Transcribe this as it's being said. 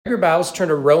Your Bibles, turn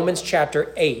to Romans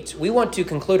chapter 8. We want to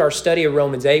conclude our study of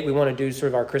Romans 8. We want to do sort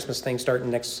of our Christmas thing starting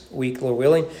next week, Lord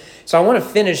willing. So I want to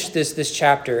finish this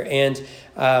chapter. And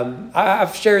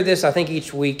I've shared this, I think,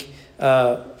 each week.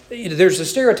 There's a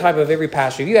stereotype of every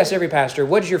pastor. If you ask every pastor,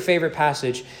 what is your favorite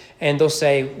passage? And they'll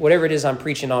say, whatever it is I'm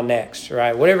preaching on next,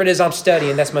 right? Whatever it is I'm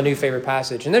studying, that's my new favorite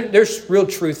passage. And there's real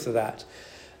truth to that.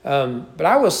 But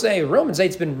I will say Romans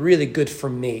 8's been really good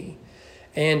for me.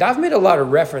 And I've made a lot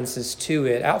of references to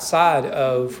it outside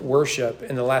of worship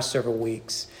in the last several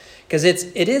weeks because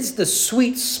it is the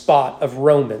sweet spot of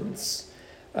Romans.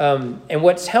 And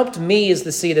what's helped me is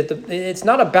to see that it's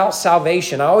not about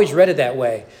salvation. I always read it that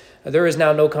way. There is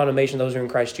now no condemnation of those who are in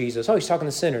Christ Jesus. Oh, he's talking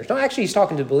to sinners. No, actually, he's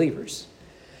talking to believers.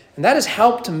 And that has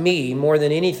helped me more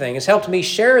than anything. It's helped me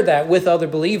share that with other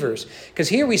believers. Because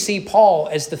here we see Paul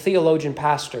as the theologian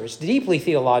pastor. It's deeply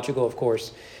theological, of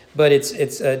course, but it's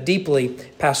deeply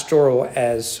pastoral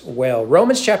as well.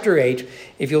 Romans chapter 8,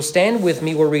 if you'll stand with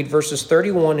me, we'll read verses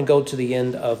 31 and go to the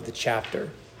end of the chapter.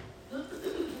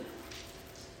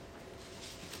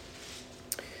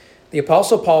 The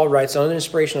Apostle Paul writes under the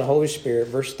inspiration of the Holy Spirit,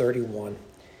 verse 31.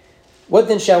 What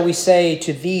then shall we say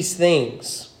to these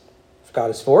things? If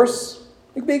God is for us,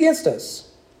 who can be against us?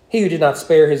 He who did not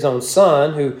spare his own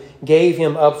son, who gave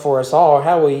him up for us all,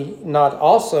 how will he not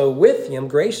also with him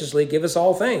graciously give us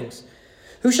all things?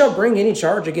 Who shall bring any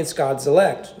charge against God's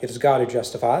elect? It is God who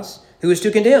justifies. Who is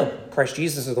to condemn? Christ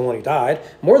Jesus is the one who died.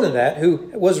 More than that, who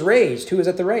was raised, who is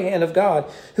at the right hand of God,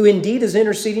 who indeed is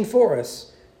interceding for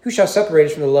us. Who shall separate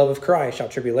us from the love of Christ? Shall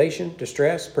tribulation,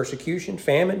 distress, persecution,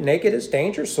 famine, nakedness,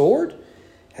 danger, sword?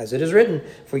 As it is written,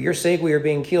 for your sake we are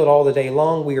being killed all the day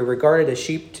long. We are regarded as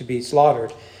sheep to be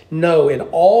slaughtered. No, in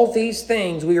all these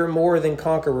things we are more than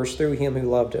conquerors through him who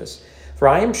loved us. For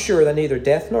I am sure that neither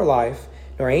death nor life,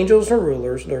 nor angels nor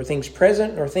rulers, nor things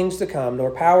present nor things to come,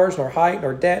 nor powers, nor height,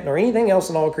 nor depth, nor anything else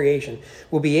in all creation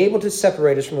will be able to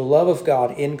separate us from the love of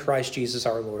God in Christ Jesus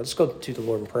our Lord. Let's go to the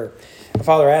Lord in prayer.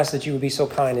 Father, I ask that you would be so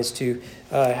kind as to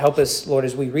help us, Lord,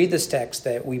 as we read this text,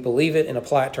 that we believe it and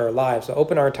apply it to our lives. So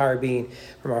open our entire being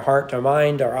from our heart to our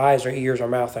mind, our eyes, our ears, our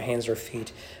mouth, our hands, our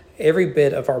feet. Every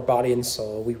bit of our body and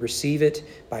soul, we receive it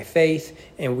by faith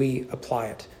and we apply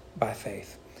it by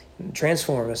faith.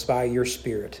 Transform us by your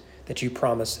Spirit that you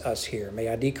promise us here. May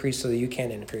I decrease so that you can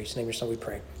increase. In the name of your Son we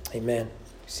pray. Amen.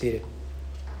 Be seated.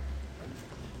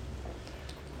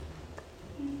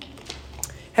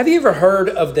 Have you ever heard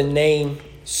of the name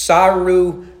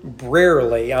Cyrus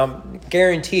Brearley? I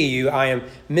guarantee you I am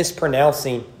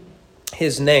mispronouncing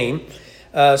his name.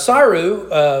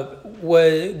 Cyrus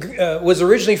was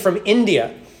originally from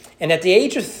India, and at the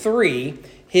age of 3,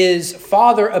 his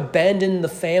father abandoned the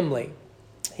family.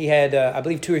 He had, I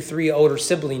believe, 2 or 3 older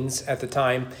siblings at the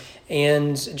time,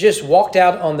 and just walked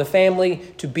out on the family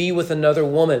to be with another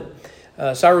woman.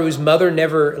 Cyrus' mother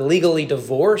never legally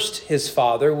divorced his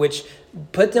father, which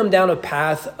put them down a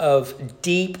path of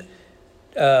deep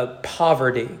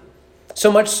poverty. So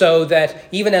much so that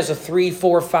even as a 3,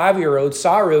 4, 5-year-old,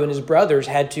 Cyrus and his brothers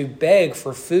had to beg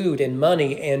for food and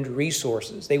money and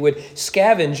resources. They would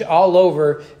scavenge all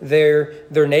over their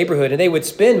neighborhood, and they would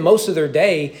spend most of their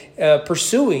day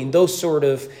pursuing those sort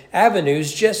of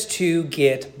avenues just to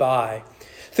get by.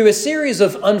 Through a series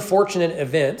of unfortunate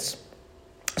events,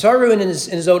 Cyrus and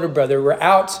his older brother were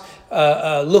out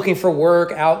looking for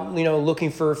work, out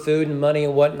looking for food and money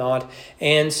and whatnot.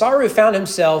 And Cyrus found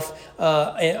himself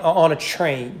on a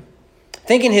train.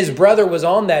 Thinking his brother was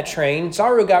on that train,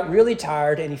 Cyrus got really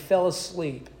tired and he fell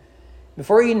asleep.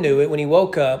 Before he knew it, when he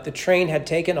woke up, the train had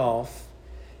taken off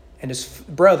and his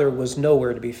brother was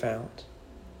nowhere to be found.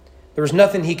 There was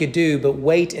nothing he could do but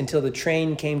wait until the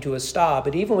train came to a stop.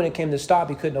 But even when it came to a stop,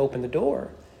 he couldn't open the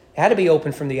door. It had to be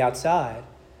opened from the outside.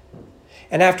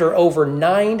 And after over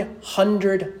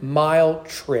 900-mile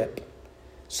trip,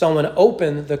 someone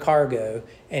opened the cargo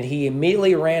and he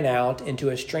immediately ran out into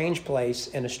a strange place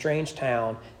in a strange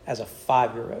town as a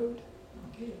 5-year-old.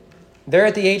 There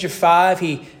at the age of 5,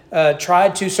 he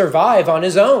tried to survive on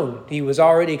his own. He was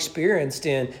already experienced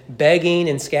in begging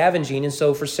and scavenging. And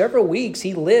so for several weeks,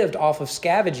 he lived off of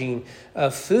scavenging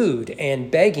food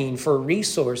and begging for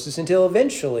resources until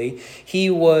eventually he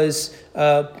was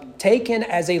taken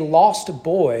as a lost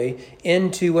boy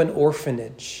into an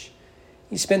orphanage.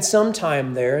 He spent some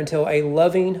time there until a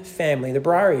loving family, the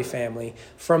Brearley family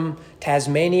from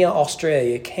Tasmania,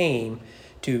 Australia, came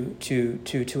to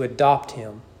adopt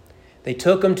him. They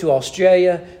took him to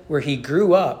Australia, where he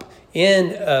grew up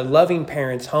in loving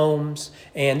parents' homes.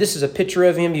 And this is a picture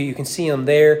of him. You can see him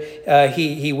there.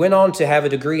 He went on to have a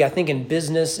degree, I think, in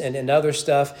business and other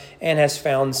stuff, and has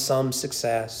found some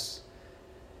success.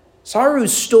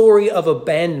 Saru's story of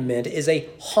abandonment is a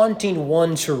haunting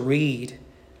one to read,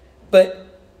 but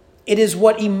it is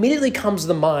what immediately comes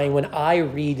to mind when I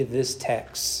read this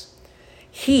text.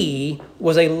 He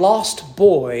was a lost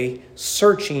boy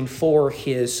searching for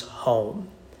his home,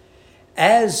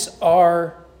 as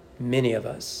are many of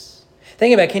us.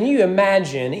 Think about it. Can you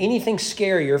imagine anything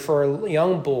scarier for a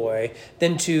young boy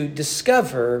than to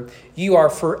discover you are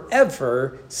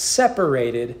forever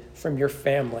separated from your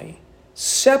family,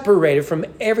 separated from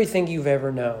everything you've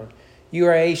ever known? You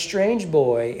are a strange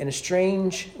boy in a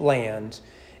strange land,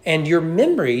 and your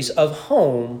memories of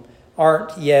home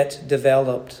aren't yet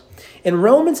developed. In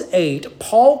Romans 8,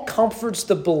 Paul comforts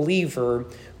the believer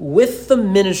with the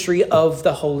ministry of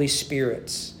the Holy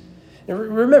Spirit. And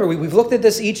remember, we've looked at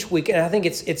this each week, and I think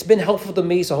it's been helpful to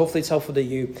me, so hopefully it's helpful to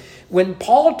you. When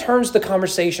Paul turns the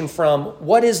conversation from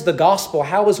what is the gospel,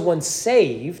 how is one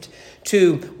saved,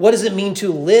 to what does it mean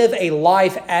to live a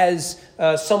life as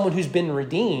someone who's been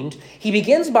redeemed, he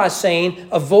begins by saying,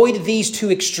 avoid these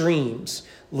two extremes.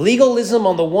 Legalism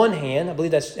on the one hand, I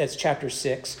believe that's chapter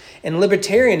 6, and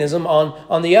libertarianism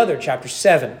on the other, chapter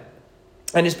 7.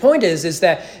 And his point is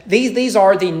that these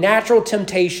are the natural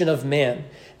temptation of men.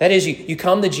 That is, you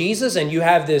come to Jesus and you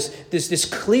have this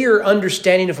clear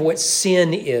understanding of what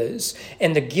sin is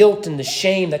and the guilt and the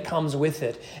shame that comes with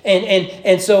it.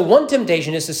 And so one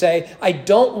temptation is to say, I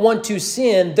don't want to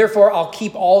sin, therefore I'll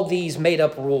keep all these made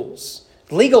up rules.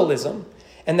 Legalism.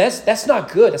 And that's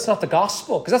not good. That's not the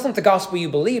gospel, because that's not the gospel you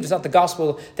believe. It's not the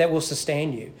gospel that will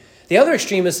sustain you. The other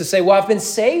extreme is to say, well, I've been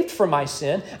saved from my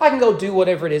sin. I can go do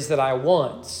whatever it is that I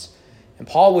want. And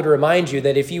Paul would remind you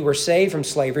that if you were saved from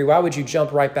slavery, why would you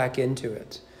jump right back into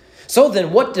it? So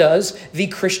then what does the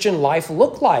Christian life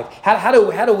look like? How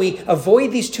do we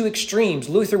avoid these two extremes?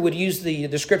 Luther would use the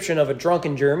description of a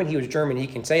drunken German. He was German, he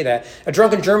can say that. A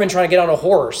drunken German trying to get on a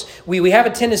horse. We have a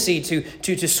tendency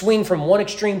to swing from one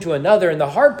extreme to another, and the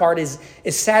hard part is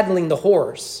saddling the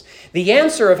horse. The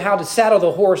answer of how to saddle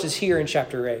the horse is here in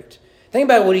chapter 8. Think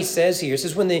about what he says here. It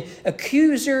says, when the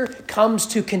accuser comes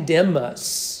to condemn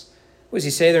us, what does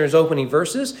he say there in his opening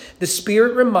verses? The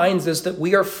Spirit reminds us that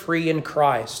we are free in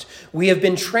Christ. We have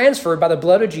been transferred by the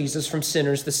blood of Jesus from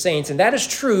sinners to saints. And that is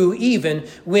true even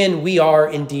when we are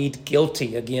indeed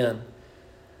guilty again.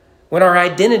 When our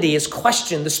identity is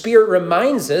questioned, the Spirit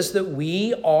reminds us that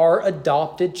we are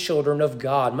adopted children of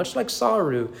God, much like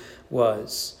Saru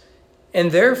was.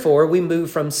 And therefore, we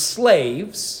move from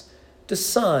slaves to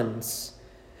sons.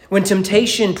 When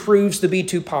temptation proves to be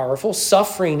too powerful,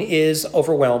 suffering is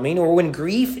overwhelming, or when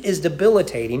grief is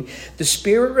debilitating, the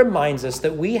Spirit reminds us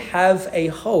that we have a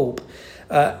hope.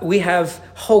 We have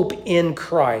hope in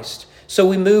Christ. So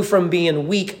we move from being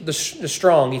weak to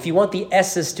strong. If you want the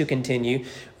S's to continue,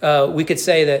 we could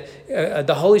say that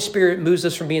the Holy Spirit moves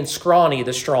us from being scrawny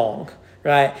to strong,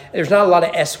 right? There's not a lot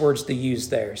of S words to use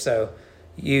there, so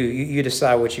you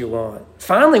decide what you want.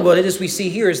 Finally, what it is we see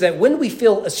here is that when we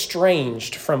feel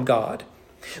estranged from God,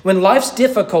 when life's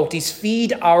difficulties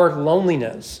feed our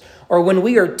loneliness, or when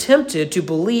we are tempted to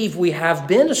believe we have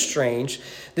been estranged,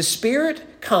 the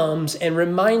Spirit comes and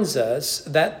reminds us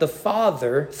that the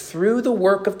Father, through the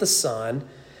work of the Son,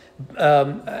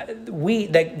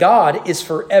 that God is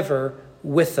forever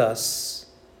with us.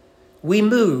 We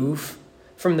move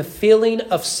from the feeling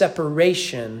of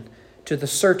separation to the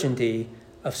certainty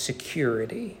of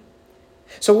security.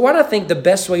 So what I think the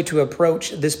best way to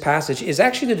approach this passage is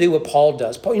actually to do what Paul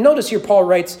does. You notice here Paul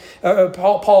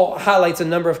highlights a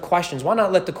number of questions. Why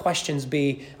not let the questions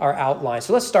be our outline?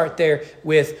 So let's start there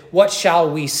with what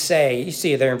shall we say? You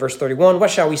see it there in verse 31.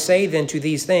 What shall we say then to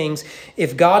these things?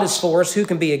 If God is for us, who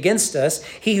can be against us?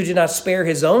 He who did not spare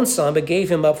his own son, but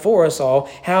gave him up for us all,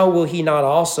 how will he not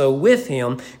also with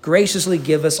him graciously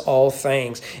give us all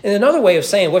things? And another way of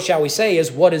saying what shall we say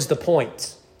is, what is the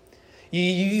point?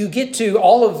 You get to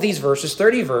all of these verses,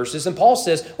 30 verses, and Paul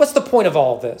says, what's the point of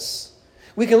all this?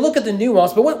 We can look at the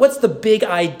nuance, but what's the big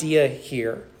idea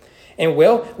here? And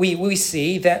well, we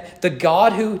see that the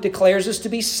God who declares us to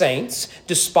be saints,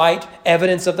 despite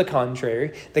evidence of the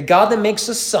contrary, the God that makes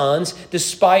us sons,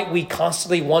 despite we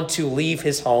constantly want to leave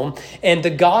his home, and the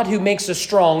God who makes us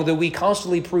strong, though we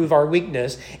constantly prove our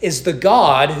weakness, is the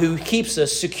God who keeps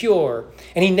us secure,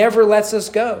 and he never lets us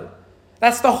go.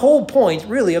 That's the whole point,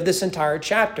 really, of this entire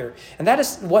chapter. And that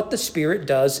is what the Spirit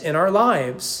does in our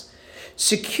lives.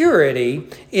 Security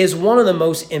is one of the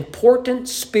most important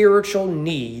spiritual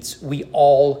needs we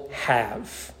all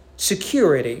have.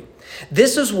 Security.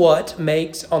 This is what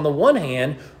makes, on the one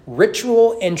hand,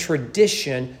 ritual and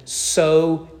tradition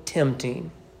so tempting.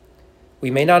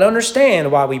 We may not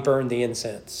understand why we burn the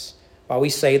incense, while we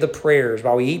say the prayers,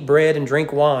 while we eat bread and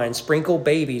drink wine, sprinkle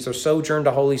babies, or sojourn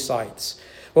to holy sites.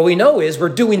 What we know is we're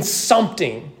doing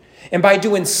something. And by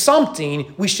doing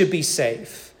something, we should be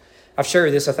safe. I've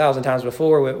shared this 1,000 times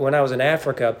before. When I was in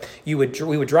Africa, we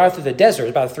would drive through the desert.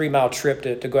 It's about a 3-mile trip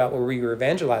to go out where we were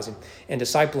evangelizing and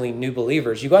discipling new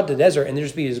believers. You go out to the desert, and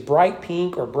there's be this bright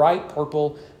pink or bright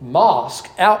purple mosque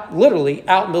literally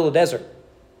out in the middle of the desert.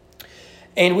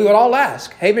 And we would all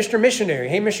ask, hey, Mr. Missionary,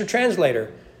 hey, Mr.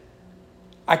 Translator.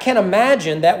 I can't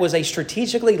imagine that was a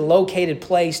strategically located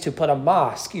place to put a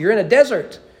mosque. You're in a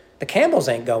desert. The camels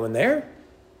ain't going there.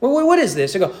 Well, what is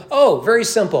this? They go, oh, very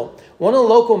simple. One of the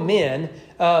local men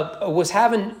was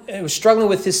struggling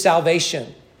with his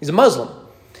salvation. He's a Muslim.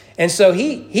 And so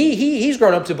he's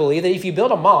grown up to believe that if you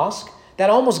build a mosque, that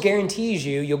almost guarantees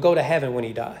you'll go to heaven when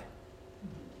you die.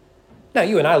 Now,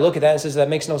 you and I look at that and says that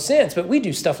makes no sense, but we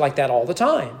do stuff like that all the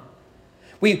time.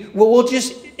 We'll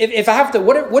just, if I have to,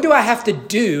 what do I have to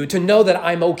do to know that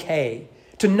I'm okay?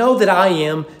 To know that I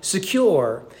am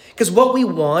secure? Because what we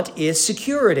want is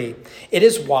security. It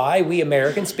is why we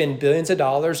Americans spend billions of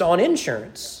dollars on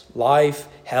insurance, life,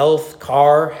 health,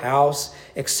 car, house,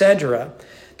 etc.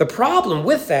 The problem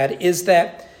with that is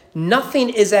that nothing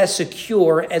is as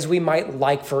secure as we might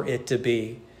like for it to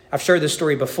be. I've shared this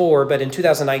story before, but in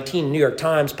 2019, the New York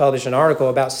Times published an article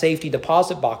about safety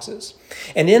deposit boxes.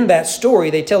 And in that story,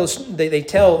 they tell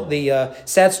the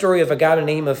sad story of a guy by the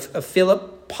name of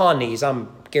Philip Pawnees. I'm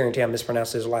guarantee I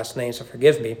mispronounced his last name, so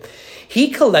forgive me. He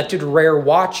collected rare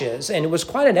watches and was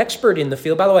quite an expert in the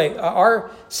field. By the way, our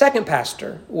second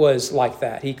pastor was like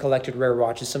that. He collected rare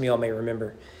watches. Some of y'all may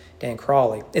remember Dan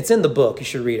Crawley. It's in the book. You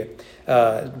should read it.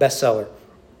 Bestseller.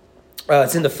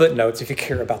 It's in the footnotes if you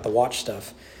care about the watch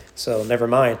stuff. So never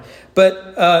mind.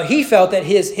 But he felt that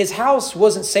his house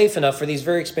wasn't safe enough for these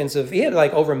very expensive. He had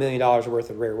like over $1 million worth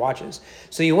of rare watches.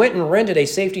 So he went and rented a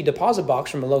safety deposit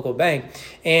box from a local bank.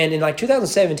 And in like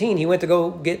 2017, he went to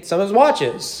go get some of his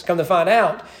watches. Come to find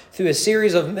out, through a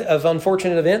series of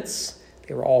unfortunate events,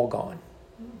 they were all gone.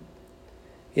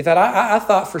 He thought, I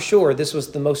thought for sure this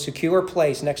was the most secure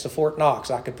place next to Fort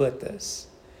Knox I could put this.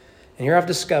 And here I've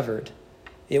discovered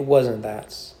it wasn't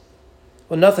that.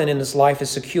 Well, nothing in this life is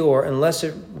secure unless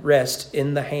it rests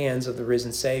in the hands of the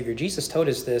risen Savior. Jesus told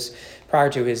us this prior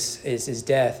to his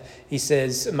death. He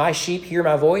says, my sheep hear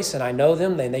my voice, and I know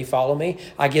them, and they follow me.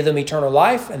 I give them eternal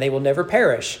life, and they will never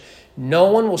perish.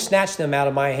 No one will snatch them out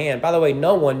of my hand. By the way,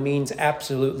 no one means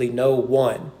absolutely no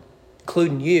one,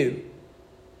 including you.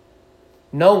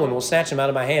 No one will snatch them out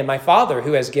of my hand. My Father,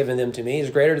 who has given them to me, is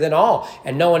greater than all,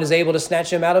 and no one is able to snatch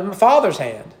them out of my Father's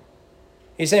hand.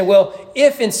 He's saying, well,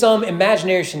 if in some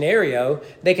imaginary scenario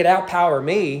they could outpower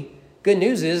me, good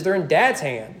news is they're in Dad's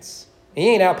hands. He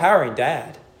ain't outpowering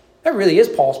Dad. That really is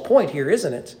Paul's point here,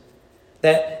 isn't it?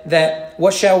 That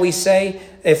what shall we say?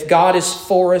 If God is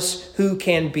for us, who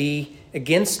can be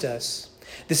against us?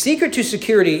 The secret to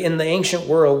security in the ancient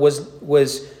world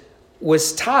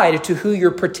was tied to who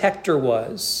your protector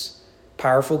was.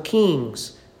 Powerful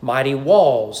kings, mighty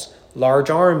walls, large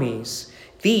armies.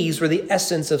 These were the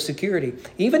essence of security.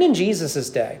 Even in Jesus'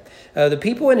 day, the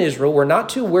people in Israel were not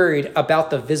too worried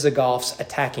about the Visigoths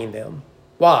attacking them.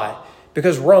 Why?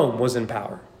 Because Rome was in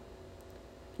power.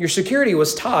 Your security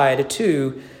was tied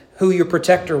to who your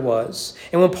protector was.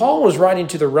 And when Paul was writing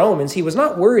to the Romans, he was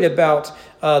not worried about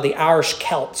the Irish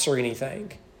Celts or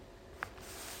anything.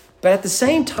 But at the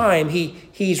same time,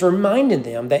 he's reminding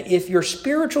them that if your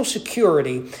spiritual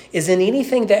security is in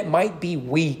anything that might be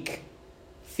weak,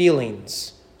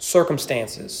 feelings,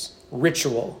 circumstances,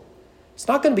 ritual, it's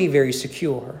not going to be very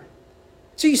secure.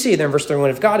 So you see there in verse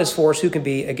 31, if God is for us, who can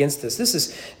be against us?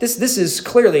 This is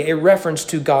clearly a reference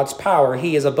to God's power.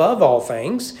 He is above all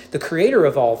things, the creator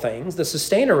of all things, the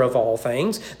sustainer of all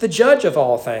things, the judge of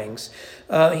all things.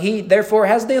 He therefore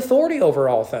has the authority over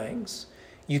all things.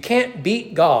 You can't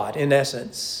beat God in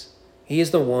essence. He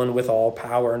is the one with all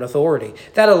power and authority.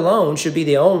 That alone should be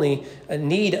the only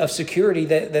need of security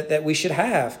that we should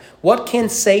have. What can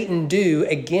Satan do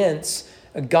against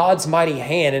God's mighty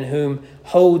hand in whom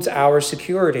holds our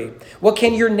security? What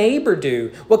can your neighbor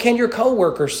do? What can your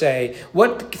coworker say?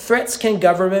 What threats can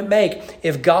government make?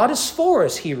 If God is for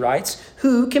us, he writes,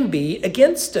 who can be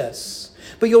against us?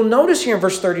 But you'll notice here in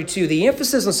verse 32, the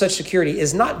emphasis on such security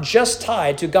is not just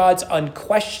tied to God's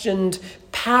unquestioned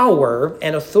power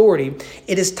and authority.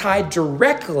 It is tied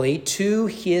directly to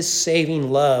his saving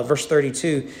love. Verse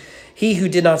 32, he who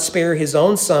did not spare his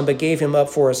own son, but gave him up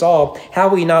for us all, how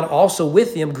will he not also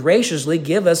with him graciously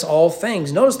give us all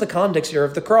things? Notice the context here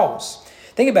of the cross.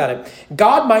 Think about it.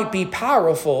 God might be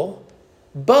powerful,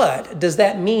 but does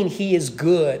that mean he is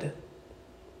good?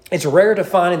 It's rare to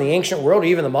find in the ancient world, or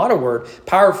even the modern world,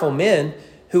 powerful men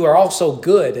who are also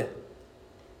good.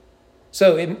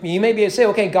 So you may be able to say,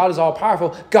 okay, God is all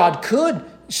powerful. God could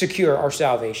secure our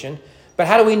salvation. But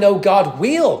how do we know God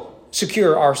will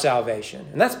secure our salvation?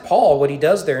 And that's Paul, what he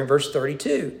does there in verse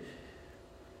 32,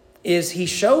 is he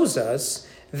shows us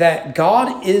that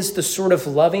God is the sort of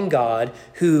loving God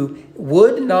who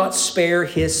would not spare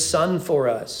his son for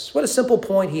us. What a simple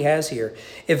point he has here.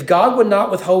 If God would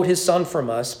not withhold his son from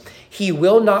us, he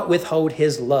will not withhold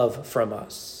his love from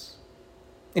us.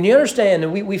 And you understand,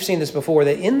 and we've seen this before,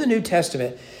 that in the New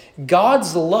Testament,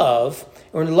 God's love,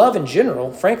 or love in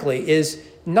general, frankly, is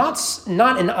not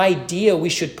an idea we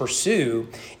should pursue.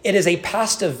 It is a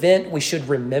past event we should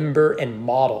remember and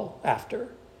model after.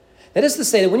 That is to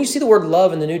say that when you see the word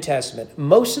love in the New Testament,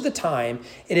 most of the time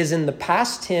it is in the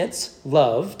past tense,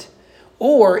 loved,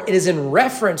 or it is in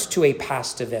reference to a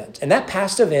past event. And that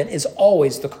past event is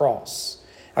always the cross.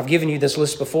 I've given you this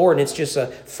list before, and it's just a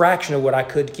fraction of what I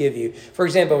could give you. For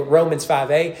example, Romans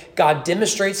 5:8, God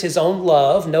demonstrates his own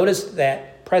love. Notice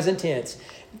that present tense.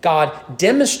 God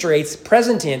demonstrates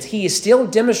present tense. He is still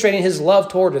demonstrating his love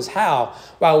toward us. How?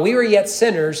 While we were yet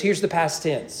sinners, here's the past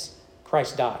tense.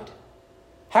 Christ died.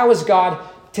 How is God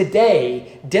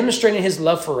today demonstrating his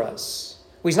love for us?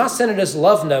 Well, he's not sending us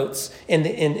love notes in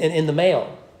the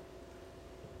mail.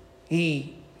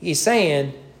 He's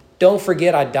saying, don't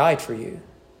forget I died for you.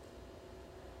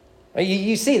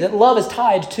 You see that love is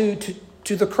tied to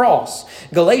the cross.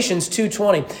 Galatians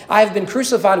 2:20, I have been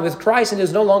crucified with Christ, and it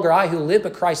is no longer I who live,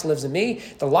 but Christ lives in me.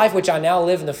 The life which I now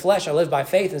live in the flesh, I live by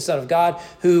faith in the Son of God,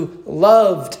 who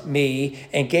loved me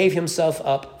and gave himself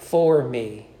up for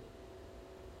me.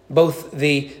 Both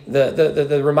the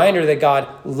reminder that God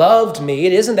loved me,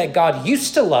 it isn't that God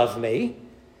used to love me,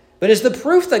 but it's the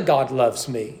proof that God loves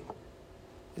me,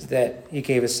 is that he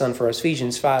gave his son for us.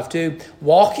 Ephesians 5:2,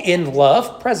 walk in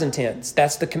love, present tense.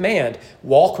 That's the command.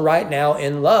 Walk right now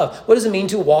in love. What does it mean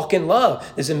to walk in love?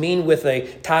 Does it mean with a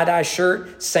tie-dye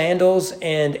shirt, sandals,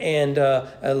 and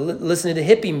listening to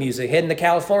hippie music, heading to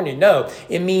California? No,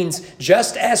 it means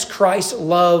just as Christ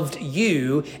loved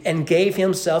you and gave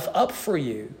himself up for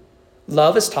you.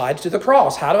 Love is tied to the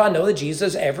cross. How do I know that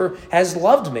Jesus ever has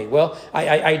loved me? Well,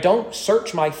 I don't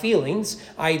search my feelings.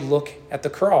 I look at the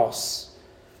cross.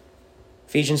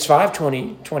 Ephesians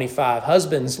 5:25,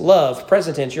 husbands, love,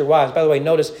 present tense, your wives. By the way,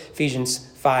 notice Ephesians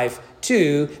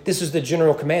 5:2. This is the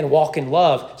general command, walk in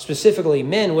love. Specifically,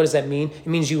 men, what does that mean? It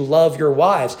means you love your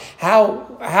wives.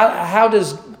 How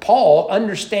does Paul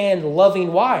understand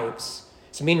loving wives?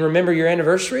 Does it mean remember your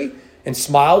anniversary and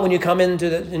smile when you come into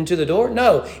the door?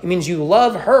 No, it means you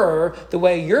love her the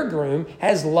way your groom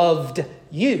has loved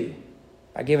you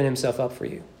by giving himself up for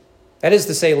you. That is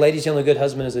to say, ladies, the only good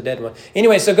husband is a dead one.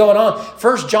 Anyway, so going on,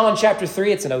 1 John chapter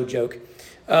 3, it's an old joke.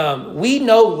 We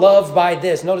know love by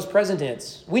this. Notice present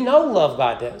tense. We know love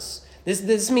by this.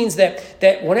 This means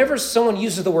that whenever someone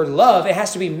uses the word love, it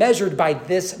has to be measured by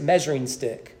this measuring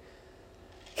stick.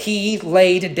 He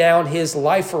laid down his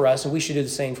life for us, and we should do the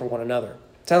same for one another.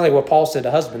 Sounds like what Paul said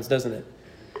to husbands, doesn't it?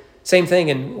 Same thing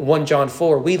in 1 John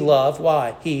 4. We love.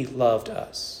 Why? He loved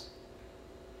us.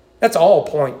 That's all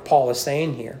point Paul is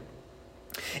saying here,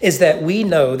 is that we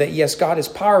know that, yes, God is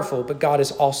powerful, but God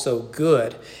is also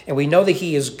good. And we know that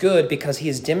he is good because he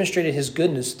has demonstrated his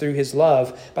goodness through his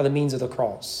love by the means of the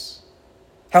cross.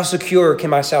 How secure can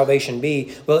my salvation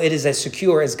be? Well, it is as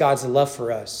secure as God's love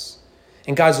for us.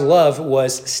 And God's love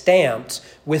was stamped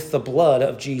with the blood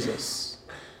of Jesus.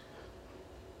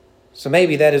 So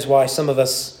maybe that is why some of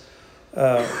us,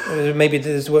 maybe this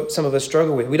is what some of us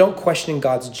struggle with. We don't question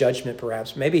God's judgment,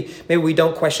 perhaps. Maybe we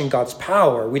don't question God's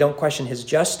power. We don't question his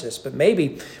justice. But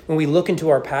maybe when we look into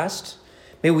our past,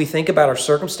 maybe we think about our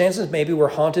circumstances. Maybe we're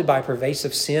haunted by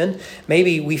pervasive sin.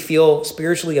 Maybe we feel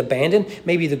spiritually abandoned.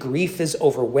 Maybe the grief is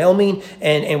overwhelming.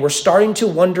 And we're starting to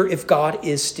wonder if God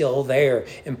is still there.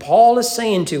 And Paul is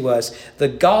saying to us, the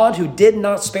God who did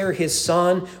not spare his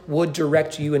son would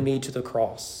direct you and me to the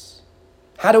cross.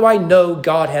 How do I know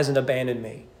God hasn't abandoned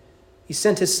me? He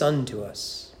sent his son to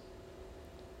us.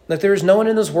 Look, there is no one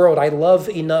in this world I love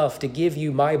enough to give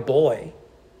you my boy,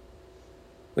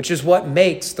 which is what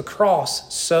makes the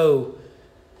cross so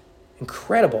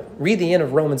incredible. Read the end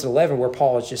of Romans 11 where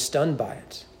Paul is just stunned by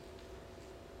it.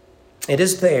 It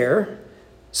is there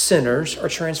sinners are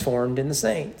transformed into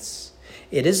saints.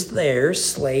 It is there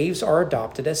slaves are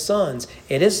adopted as sons.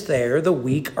 It is there the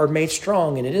weak are made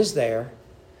strong. And it is there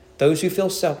those who feel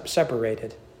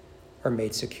separated are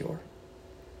made secure.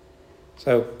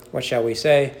 So what shall we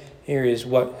say? Here is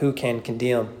who can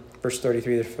condemn. verse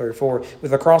 33 to 34.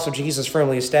 With the cross of Jesus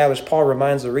firmly established, Paul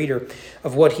reminds the reader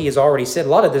of what he has already said. A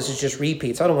lot of this is just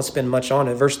repeats. I don't want to spend much on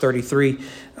it. Verse 33,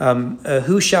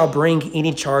 who shall bring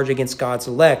any charge against God's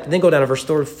elect? And then go down to verse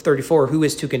 34, who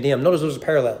is to condemn? Notice those are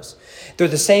parallels. They're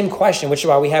the same question, which is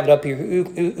why we have it up here,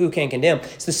 who can condemn?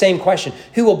 It's the same question.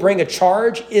 Who will bring a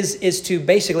charge is to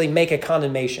basically make a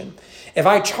condemnation. If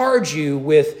I charge you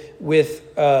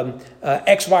with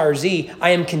X, Y, or Z,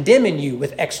 I am condemning you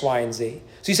with X, Y, and Z.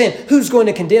 So he's saying, who's going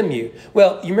to condemn you?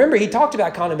 Well, you remember he talked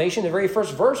about condemnation in the very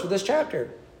first verse of this chapter.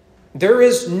 There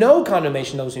is no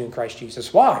condemnation to those who are in Christ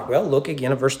Jesus. Why? Well, look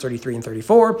again at verse 33 and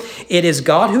 34. It is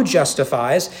God who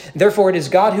justifies. Therefore, it is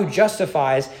God who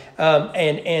justifies,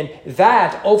 and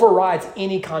that overrides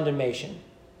any condemnation.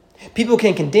 People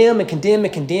can condemn and condemn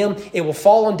and condemn. It will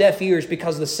fall on deaf ears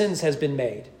because the sentence has been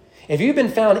made. If you've been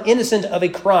found innocent of a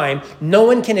crime, no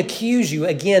one can accuse you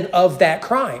again of that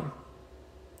crime.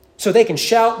 So they can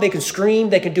shout, they can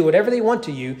scream, they can do whatever they want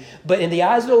to you, but in the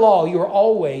eyes of the law, you are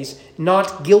always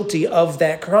not guilty of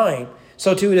that crime.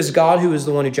 So too, it is God who is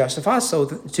the one who justifies. So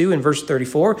too, in verse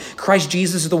 34, Christ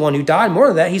Jesus is the one who died. More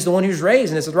than that, he's the one who's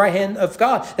raised, and it's at the right hand of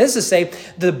God. That is to say,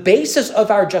 the basis of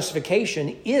our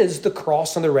justification is the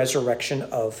cross and the resurrection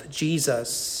of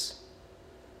Jesus.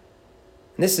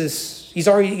 And he's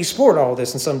already explored all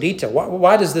this in some detail.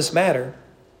 Why does this matter?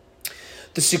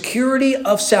 The security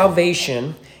of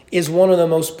salvation is one of the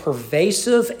most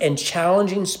pervasive and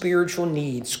challenging spiritual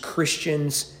needs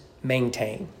Christians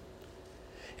maintain.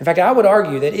 In fact, I would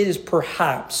argue that it is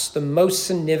perhaps the most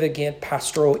significant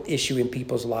pastoral issue in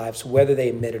people's lives, whether they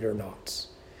admit it or not.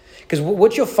 Because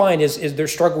what you'll find is their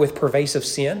struggle with pervasive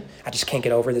sin. I just can't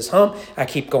get over this hump. I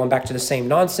keep going back to the same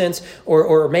nonsense.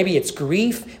 Or maybe it's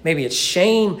grief. Maybe it's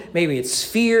shame. Maybe it's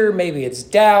fear. Maybe it's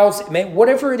doubts.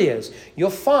 Whatever it is, you'll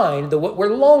find that what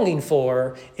we're longing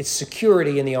for is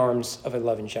security in the arms of a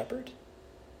loving shepherd.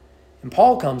 And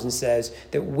Paul comes and says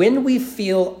that when we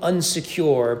feel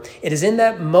unsecure, it is in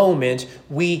that moment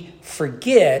we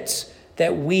forget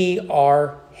that we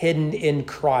are hidden in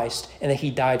Christ and that he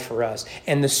died for us.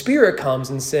 And the Spirit comes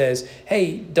and says,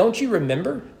 hey, don't you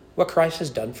remember what Christ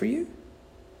has done for you?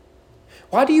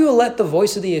 Why do you let the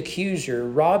voice of the accuser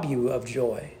rob you of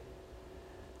joy?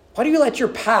 Why do you let your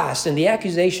past and the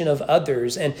accusation of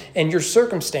others and your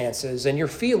circumstances and your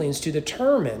feelings to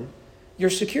determine your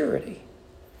security?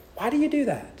 Why do you do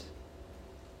that?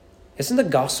 Isn't the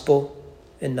gospel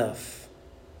enough?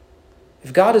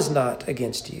 If God is not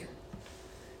against you,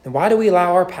 then why do we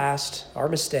allow our past, our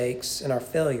mistakes, and our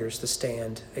failures to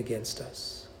stand against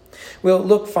us? Well,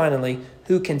 look finally,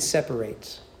 who can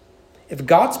separate? If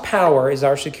God's power is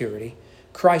our security,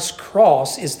 Christ's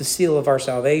cross is the seal of our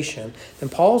salvation, then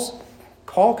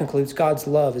Paul concludes God's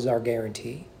love is our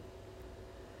guarantee.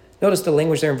 Notice the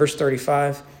language there in verse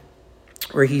 35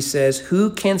 where he says, who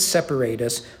can separate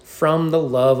us from the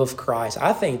love of Christ?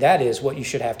 I think that is what you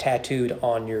should have tattooed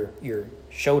on your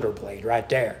shoulder blade right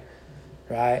there.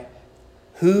 Right?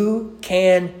 Who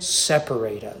can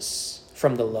separate us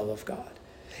from the love of God?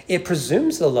 It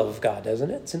presumes the love of God, doesn't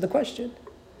it? It's in the question.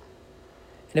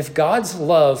 And if God's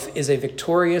love is a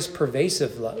victorious,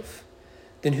 pervasive love,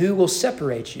 then who will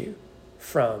separate you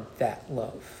from that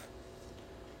love?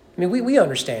 I mean, we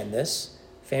understand this.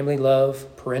 Family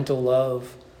love, parental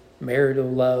love, marital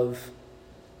love.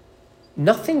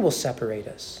 Nothing will separate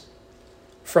us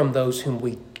from those whom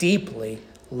we deeply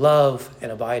love and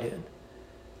abide in.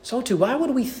 So too, why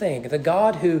would we think the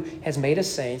God who has made us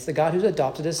saints, the God who's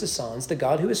adopted us as sons, the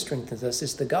God who has strengthened us,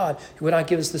 is the God who would not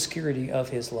give us the security of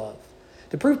his love?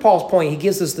 To prove Paul's point, he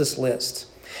gives us this list.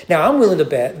 Now, I'm willing to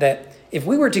bet that if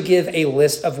we were to give a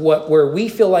list of where we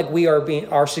feel like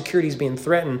our security is being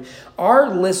threatened, our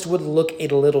list would look a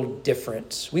little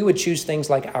different. We would choose things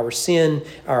like our sin,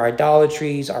 our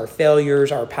idolatries, our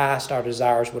failures, our past, our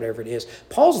desires, whatever it is.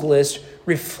 Paul's list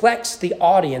reflects the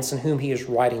audience in whom he is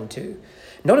writing to.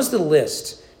 Notice the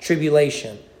list: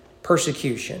 tribulation,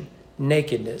 persecution,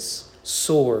 nakedness,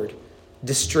 sword,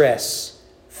 distress,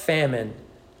 famine,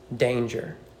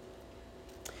 danger.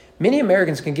 Many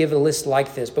Americans can give a list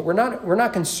like this, but we're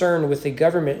not concerned with the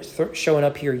government showing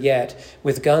up here yet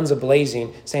with guns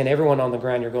ablazing, saying everyone on the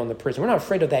ground, you're going to prison. We're not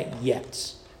afraid of that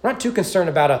yet. We're not too concerned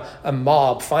about a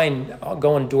mob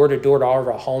going door to door to all of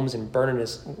our homes and burning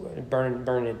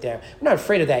it down. We're not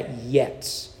afraid of that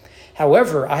yet.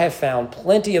 However, I have found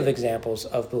plenty of examples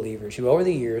of believers who over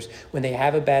the years, when they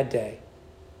have a bad day,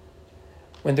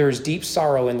 when there is deep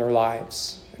sorrow in their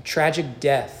lives, a tragic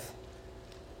death,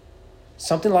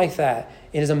 something like that,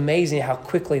 it is amazing how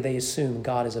quickly they assume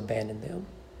God has abandoned them.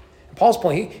 Paul's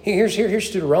point, here's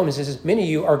to the Romans, is many of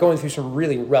you are going through some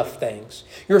really rough things.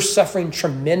 You're suffering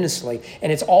tremendously,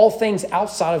 and it's all things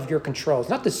outside of your control. It's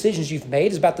not decisions you've made,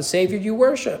 it's about the Savior you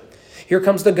worship. Here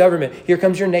comes the government, here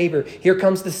comes your neighbor, here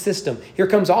comes the system, here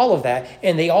comes all of that,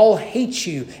 and they all hate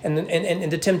you. And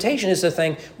the temptation is to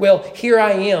think, well, here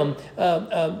I am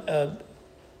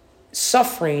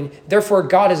suffering, therefore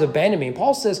God has abandoned me. And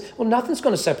Paul says, well, nothing's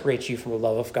going to separate you from the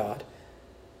love of God.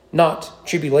 Not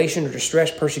tribulation or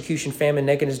distress, persecution, famine,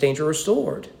 nakedness, danger, or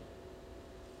sword.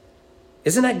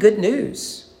 Isn't that good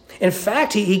news? In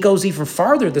fact, he goes even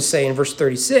farther to say in verse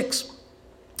 36,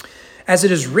 as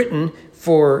it is written,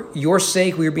 for your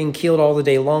sake we are being killed all the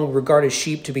day long, regarded as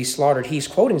sheep to be slaughtered. He's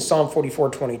quoting Psalm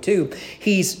 44:22.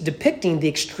 He's depicting the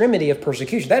extremity of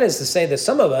persecution. That is to say that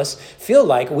some of us feel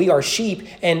like we are sheep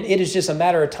and it is just a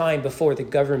matter of time before the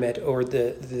government or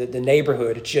the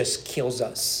neighborhood just kills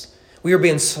us. We are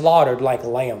being slaughtered like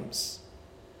lambs.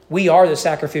 We are the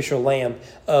sacrificial lamb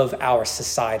of our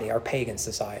society, our pagan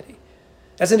society.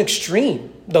 That's an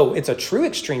extreme, though it's a true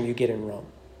extreme you get in Rome.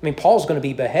 I mean, Paul's going to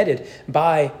be beheaded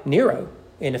by Nero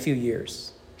in a few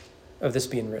years of this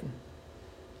being written.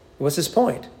 What's his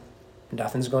point?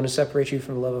 Nothing's going to separate you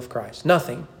from the love of Christ.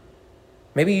 Nothing.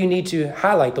 Maybe you need to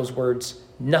highlight those words,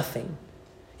 nothing.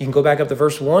 You can go back up to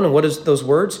verse 1, and what is those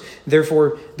words?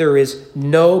 Therefore, there is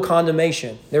no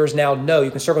condemnation. There is now no. You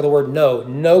can circle the word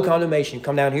no condemnation.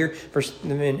 Come down here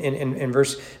in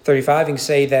verse 35 and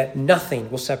say that nothing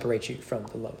will separate you from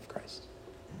the love of Christ.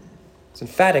 It's an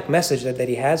emphatic message that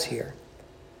he has here.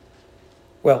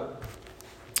 Well,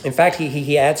 in fact,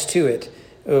 he adds to it,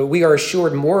 we are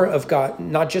assured more of God,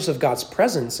 not just of God's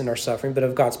presence in our suffering, but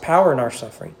of God's power in our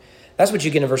suffering. That's what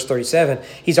you get in verse 37.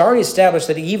 He's already established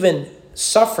that even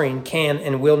suffering can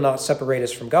and will not separate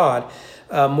us from God.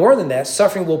 More than that,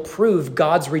 suffering will prove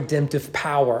God's redemptive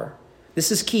power. This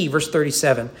is key, verse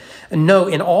 37. No,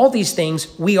 in all these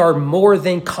things, we are more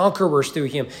than conquerors through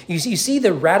him. You see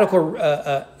the radical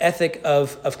ethic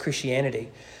of Christianity.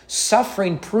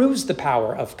 Suffering proves the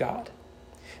power of God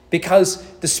because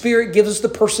the Spirit gives us the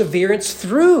perseverance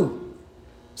through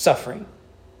suffering.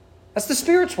 That's the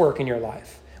Spirit's work in your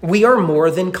life. We are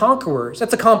more than conquerors.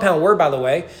 That's a compound word, by the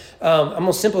way. I'm going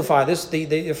to simplify this.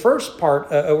 The first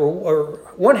part, or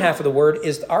one half of the word,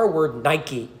 is our word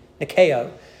Nike,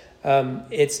 Nikeo.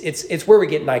 It's where we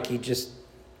get Nike. Just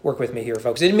work with me here,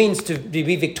 folks. It means to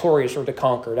be victorious or to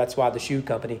conquer. That's why the shoe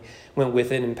company went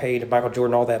with it and paid Michael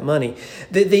Jordan all that money.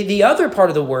 The other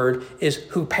part of the word is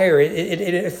huper.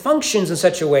 It functions in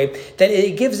such a way that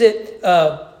it gives it,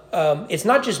 it's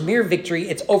not just mere victory,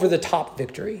 it's over-the-top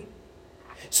victory.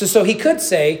 So he could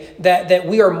say that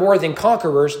we are more than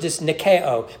conquerors, this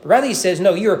Nikeo. But rather he says,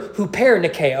 no, you're huper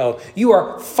Nikeo. You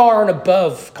are far and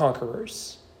above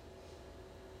conquerors.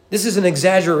 This is an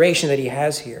exaggeration that he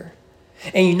has here.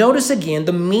 And you notice again,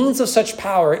 the means of such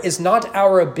power is not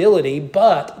our ability,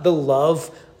 but the love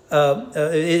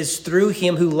is through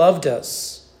him who loved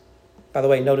us. By the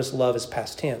way, notice love is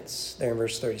past tense there in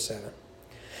verse 37.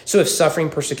 So if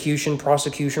suffering, persecution,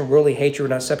 prosecution, worldly hatred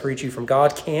will not separate you from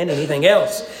God, can anything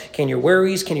else? Can your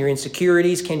worries, can your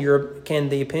insecurities, can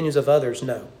the opinions of others?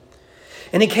 No.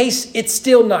 And in case it's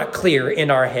still not clear in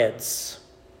our heads,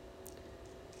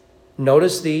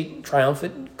 notice the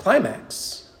triumphant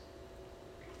climax.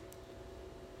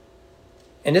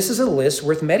 And this is a list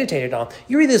worth meditating on.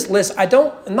 You read this list,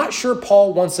 I'm not sure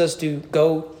Paul wants us to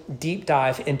go deep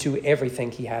dive into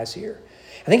everything he has here.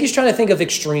 I think he's trying to think of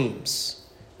extremes.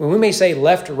 When we may say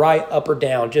left, right, up, or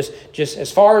down, just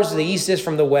as far as the east is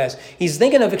from the west, he's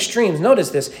thinking of extremes. Notice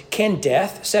this. Can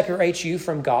death separate you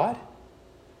from God?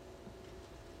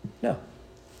 No.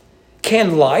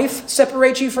 Can life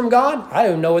separate you from God? I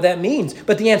don't know what that means,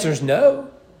 but the answer is no.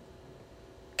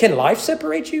 Can life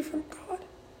separate you from God?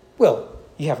 Well,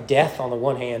 you have death on the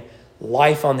one hand,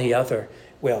 life on the other.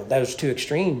 Well, those two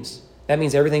extremes. That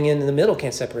means everything in the middle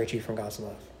can't separate you from God's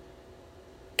love.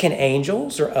 Can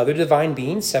angels or other divine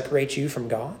beings separate you from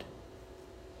God?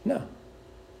 No.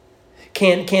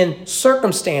 Can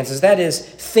circumstances, that is,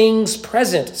 things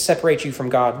present, separate you from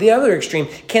God? The other extreme,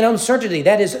 can uncertainty,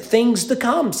 that is, things to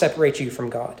come, separate you from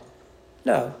God?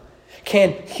 No.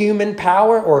 Can human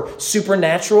power or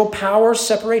supernatural power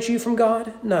separate you from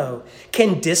God? No.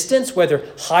 Can distance, whether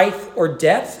height or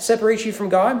depth, separate you from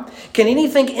God? Can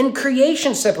anything in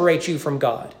creation separate you from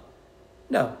God?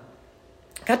 No.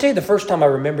 Can I tell you the first time I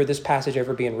remember this passage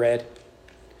ever being read?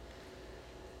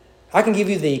 I can give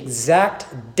you the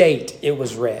exact date it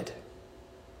was read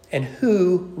and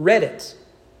who read it.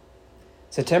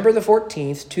 September the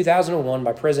 14th, 2001,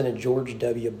 by President George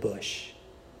W. Bush.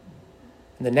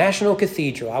 In the National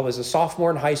Cathedral, I was a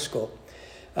sophomore in high school.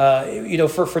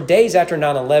 For days after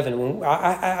 9/11, when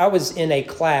I was in a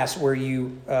class where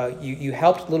you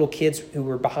helped little kids who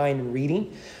were behind in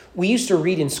reading. We used to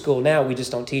read in school. Now we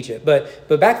just don't teach it. But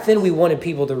back then we wanted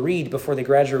people to read before they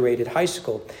graduated high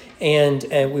school, and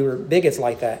we were bigots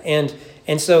like that.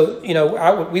 And so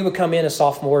we would come in as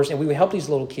sophomores and we would help these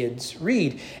little kids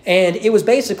read, and it was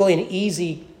basically an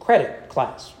easy credit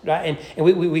class, right? And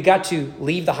we got to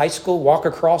leave the high school, walk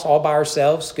across all by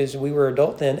ourselves because we were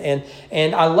adult then,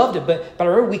 and I loved it. But I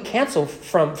remember we canceled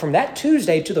from that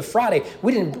Tuesday to the Friday.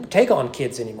 We didn't take on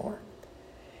kids anymore.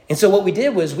 And so what we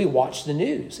did was we watched the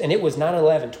news, and it was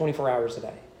 9/11 24 hours a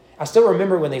day. I still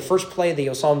remember when they first played the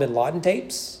Osama bin Laden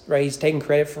tapes, right? He's taking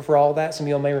credit for all that. Some of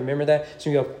y'all may remember that.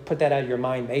 Some of y'all put that out of your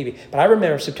mind maybe. But I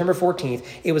remember September 14th,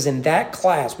 it was in that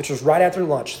class, which was right after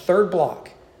lunch, third block,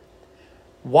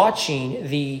 watching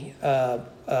the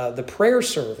prayer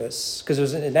service, because it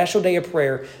was a National Day of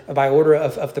Prayer by order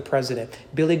of the president.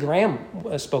 Billy Graham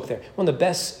spoke there. One of the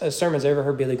best sermons I ever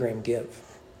heard Billy Graham give.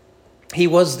 He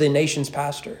was the nation's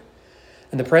pastor.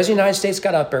 And the President of the United States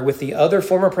got up there with the other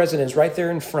former presidents right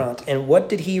there in front. And what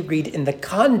did he read in the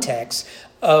context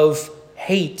of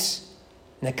hate,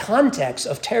 in the context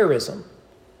of terrorism?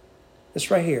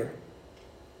 This right here.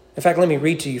 In fact, let me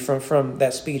read to you from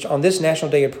that speech. On this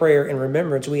National Day of Prayer and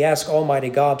Remembrance, we ask Almighty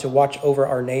God to watch over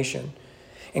our nation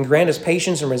and grant us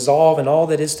patience and resolve in all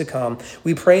that is to come.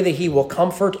 We pray that he will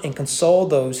comfort and console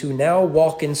those who now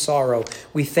walk in sorrow.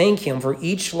 We thank him for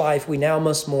each life we now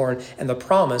must mourn and the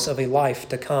promise of a life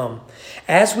to come.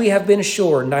 As we have been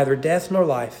assured, neither death nor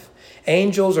life,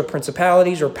 angels or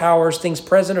principalities or powers, things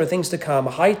present or things to come,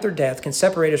 height or depth can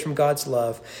separate us from God's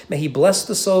love. May he bless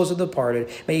the souls of the departed.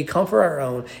 May he comfort our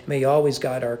own. May he always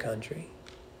guide our country.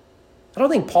 I don't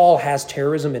think Paul has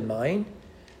terrorism in mind,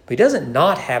 but he doesn't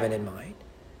not have it in mind.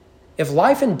 If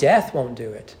life and death won't do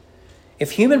it,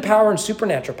 if human power and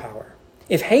supernatural power,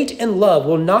 if hate and love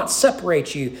will not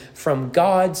separate you from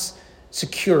God's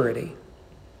security,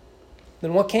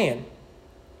 then what can?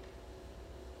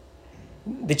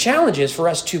 The challenge is for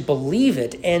us to believe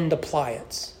it and apply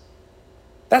it.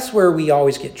 That's where we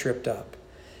always get tripped up.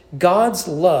 God's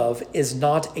love is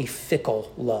not a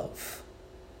fickle love.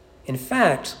 In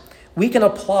fact, we can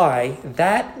apply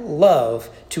that love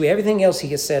to everything else he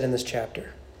has said in this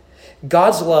chapter.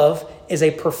 God's love is a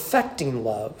perfecting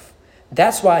love.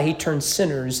 That's why he turns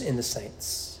sinners into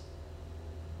saints.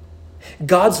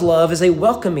 God's love is a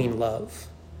welcoming love.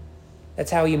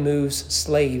 That's how he moves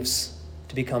slaves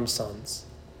to become sons.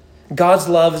 God's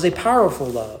love is a powerful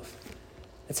love.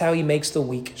 That's how he makes the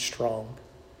weak strong.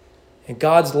 And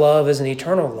God's love is an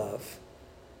eternal love.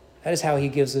 That is how he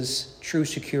gives us true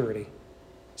security,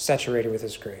 saturated with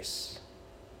his grace.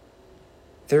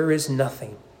 There is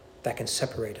nothing that can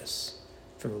separate us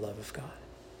from the love of God.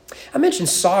 I mentioned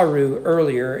Saru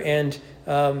earlier, and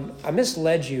I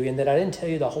misled you in that I didn't tell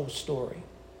you the whole story.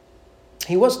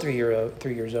 He was 3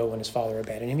 years old when his father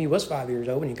abandoned him. He was 5 years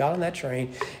old when he got on that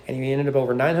train, and he ended up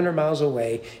over 900 miles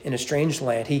away in a strange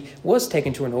land. He was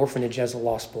taken to an orphanage as a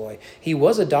lost boy. He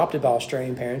was adopted by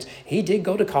Australian parents. He did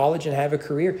go to college and have a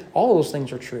career. All those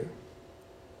things are true.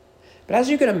 But as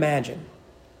you can imagine,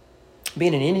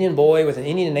 being an Indian boy with an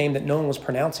Indian name that no one was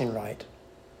pronouncing right,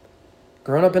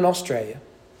 growing up in Australia,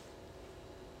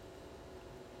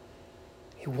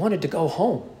 he wanted to go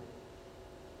home.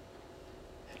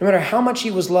 No matter how much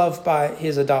he was loved by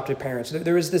his adopted parents,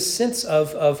 there was this sense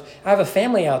of I have a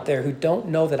family out there who don't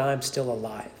know that I'm still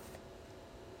alive.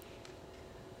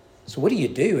 So what do you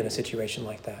do in a situation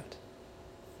like that?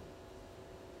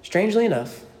 Strangely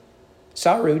enough,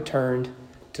 Saru turned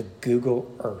to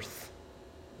Google Earth.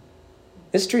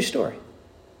 This is a true story.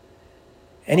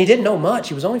 And he didn't know much.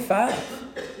 He was only 5.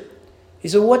 He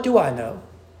said, what do I know?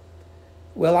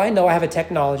 Well, I know I have a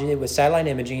technology with satellite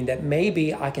imaging that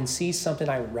maybe I can see something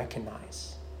I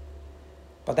recognize.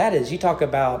 But that is, you talk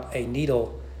about a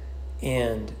needle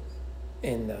in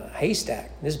a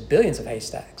haystack. There's billions of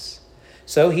haystacks.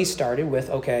 So he started with,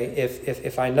 okay,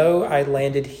 if I know I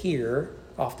landed here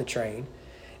off the train,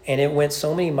 and it went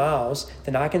so many miles,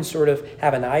 then I can sort of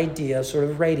have an idea, sort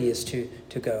of radius to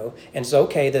go. And so,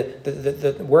 okay,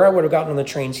 the where I would have gotten on the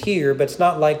train's here, but it's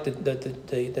not like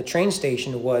the train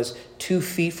station was 2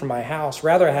 feet from my house.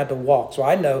 Rather, I had to walk. So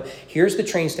I know here's the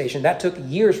train station. That took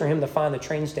years for him to find the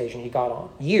train station he got on.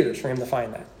 Years for him to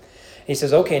find that. He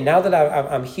says, okay, now that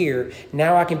I'm here,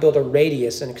 now I can build a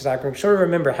radius, and because I can sort of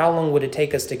remember how long would it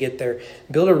take us to get there,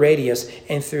 build a radius,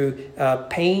 and through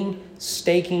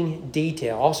painstaking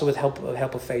detail, also with help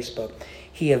of Facebook,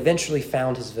 he eventually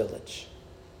found his village.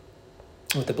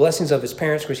 With the blessings of his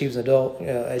parents, because he was an adult,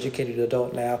 educated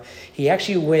adult now, he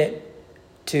actually went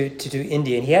to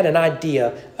India, and he had an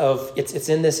idea of it's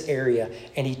in this area,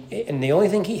 and the only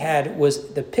thing he had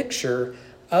was the picture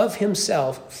of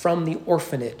himself from the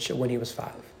orphanage when he was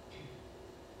 5.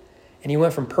 And he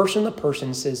went from person to person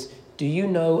and says, do you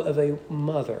know of a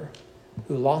mother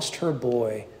who lost her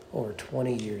boy over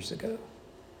 20 years ago?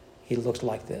 He looked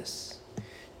like this.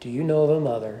 Do you know of a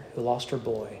mother who lost her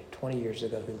boy 20 years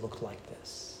ago who looked like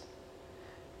this?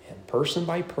 And person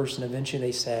by person, eventually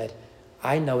they said,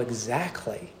 I know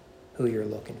exactly who you're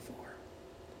looking for.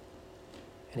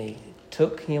 And he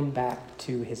took him back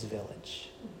to his village.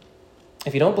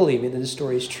 If you don't believe me, then this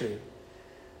story is true.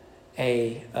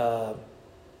 An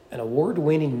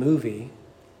award-winning movie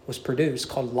was produced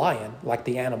called Lion, like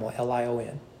the animal,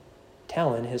 Lion,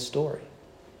 telling his story.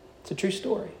 It's a true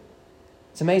story.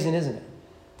 It's amazing, isn't it?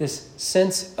 This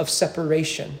sense of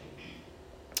separation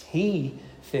he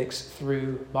fixed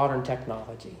through modern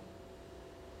technology.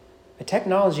 But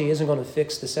technology isn't going to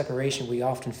fix the separation we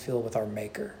often feel with our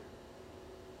Maker.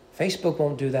 Facebook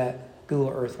won't do that. Google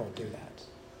Earth won't do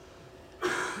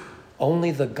that.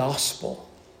 Only the gospel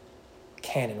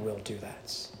can and will do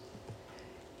that.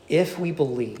 If we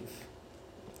believe,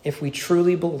 if we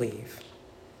truly believe,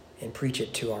 and preach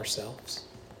it to ourselves.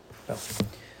 Well,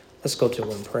 let's go to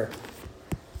one prayer.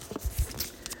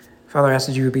 Father, I ask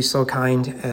that you would be so kind